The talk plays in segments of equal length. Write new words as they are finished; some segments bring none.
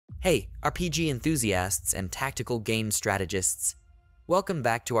Hey, RPG enthusiasts and tactical game strategists. Welcome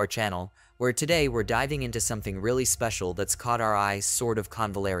back to our channel, where today we're diving into something really special that's caught our eye, Sword of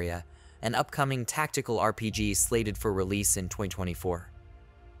Convallaria, an upcoming tactical RPG slated for release in 2024.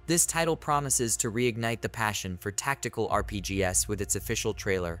 This title promises to reignite the passion for tactical RPGs with its official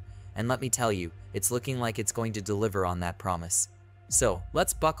trailer, and let me tell you, it's looking like it's going to deliver on that promise. So,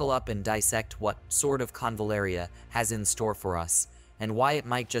 let's buckle up and dissect what Sword of Convallaria has in store for us, and why it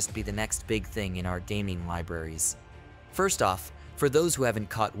might just be the next big thing in our gaming libraries. First off, for those who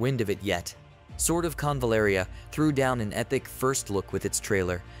haven't caught wind of it yet, Sword of Convallaria threw down an epic first look with its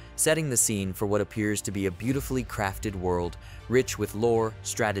trailer, setting the scene for what appears to be a beautifully crafted world, rich with lore,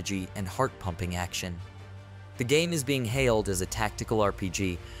 strategy, and heart-pumping action. The game is being hailed as a tactical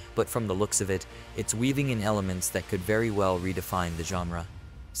RPG, but from the looks of it, it's weaving in elements that could very well redefine the genre.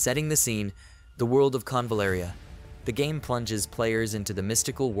 Setting the scene, the world of Convallaria. The game plunges players into the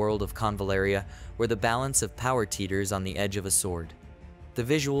mystical world of Convallaria, where the balance of power teeters on the edge of a sword. The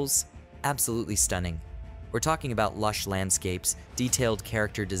visuals, absolutely stunning. We're talking about lush landscapes, detailed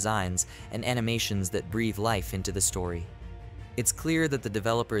character designs, and animations that breathe life into the story. It's clear that the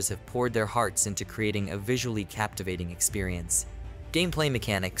developers have poured their hearts into creating a visually captivating experience. Gameplay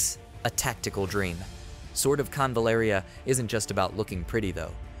mechanics, a tactical dream. Sword of Convallaria isn't just about looking pretty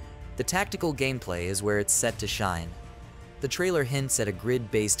though. The tactical gameplay is where it's set to shine. The trailer hints at a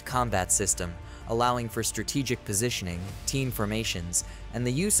grid-based combat system, allowing for strategic positioning, team formations, and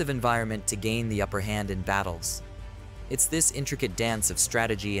the use of environment to gain the upper hand in battles. It's this intricate dance of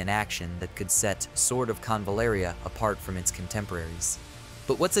strategy and action that could set Sword of Convallaria apart from its contemporaries.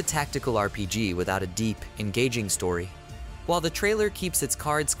 But what's a tactical RPG without a deep, engaging story? While the trailer keeps its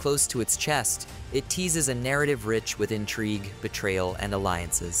cards close to its chest, it teases a narrative rich with intrigue, betrayal, and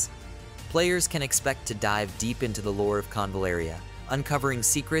alliances. Players can expect to dive deep into the lore of Convallaria, uncovering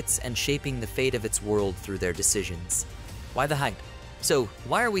secrets and shaping the fate of its world through their decisions. Why the hype? So,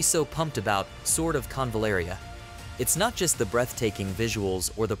 why are we so pumped about Sword of Convallaria? It's not just the breathtaking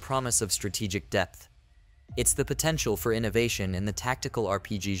visuals or the promise of strategic depth. It's the potential for innovation in the tactical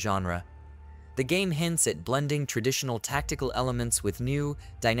RPG genre. The game hints at blending traditional tactical elements with new,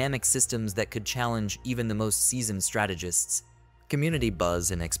 dynamic systems that could challenge even the most seasoned strategists. Community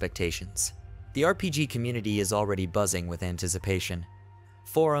buzz and expectations. The RPG community is already buzzing with anticipation.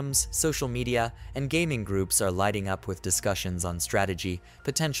 Forums, social media, and gaming groups are lighting up with discussions on strategy,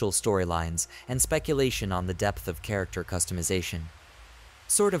 potential storylines, and speculation on the depth of character customization.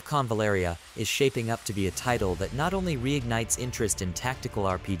 Sword of Convallaria is shaping up to be a title that not only reignites interest in tactical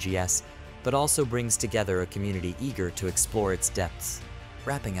RPGs, but also brings together a community eager to explore its depths.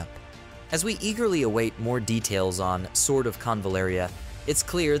 Wrapping up. As we eagerly await more details on Sword of Convallaria, it's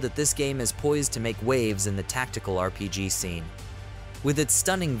clear that this game is poised to make waves in the tactical RPG scene. With its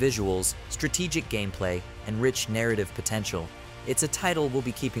stunning visuals, strategic gameplay, and rich narrative potential, it's a title we'll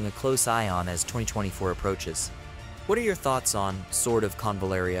be keeping a close eye on as 2024 approaches. What are your thoughts on Sword of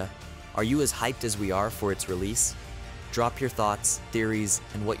Convallaria? Are you as hyped as we are for its release? Drop your thoughts, theories,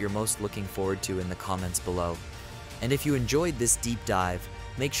 and what you're most looking forward to in the comments below. And if you enjoyed this deep dive,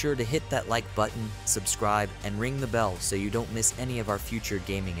 make sure to hit that like button, subscribe, and ring the bell so you don't miss any of our future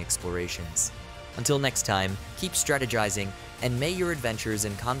gaming explorations. Until next time, keep strategizing, and may your adventures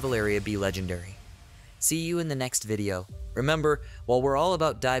in Convallaria be legendary. See you in the next video. Remember, while we're all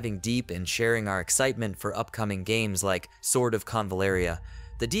about diving deep and sharing our excitement for upcoming games like Sword of Convallaria,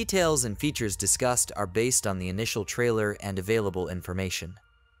 the details and features discussed are based on the initial trailer and available information.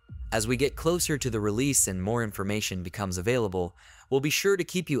 As we get closer to the release and more information becomes available, we'll be sure to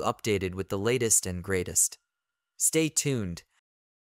keep you updated with the latest and greatest. Stay tuned,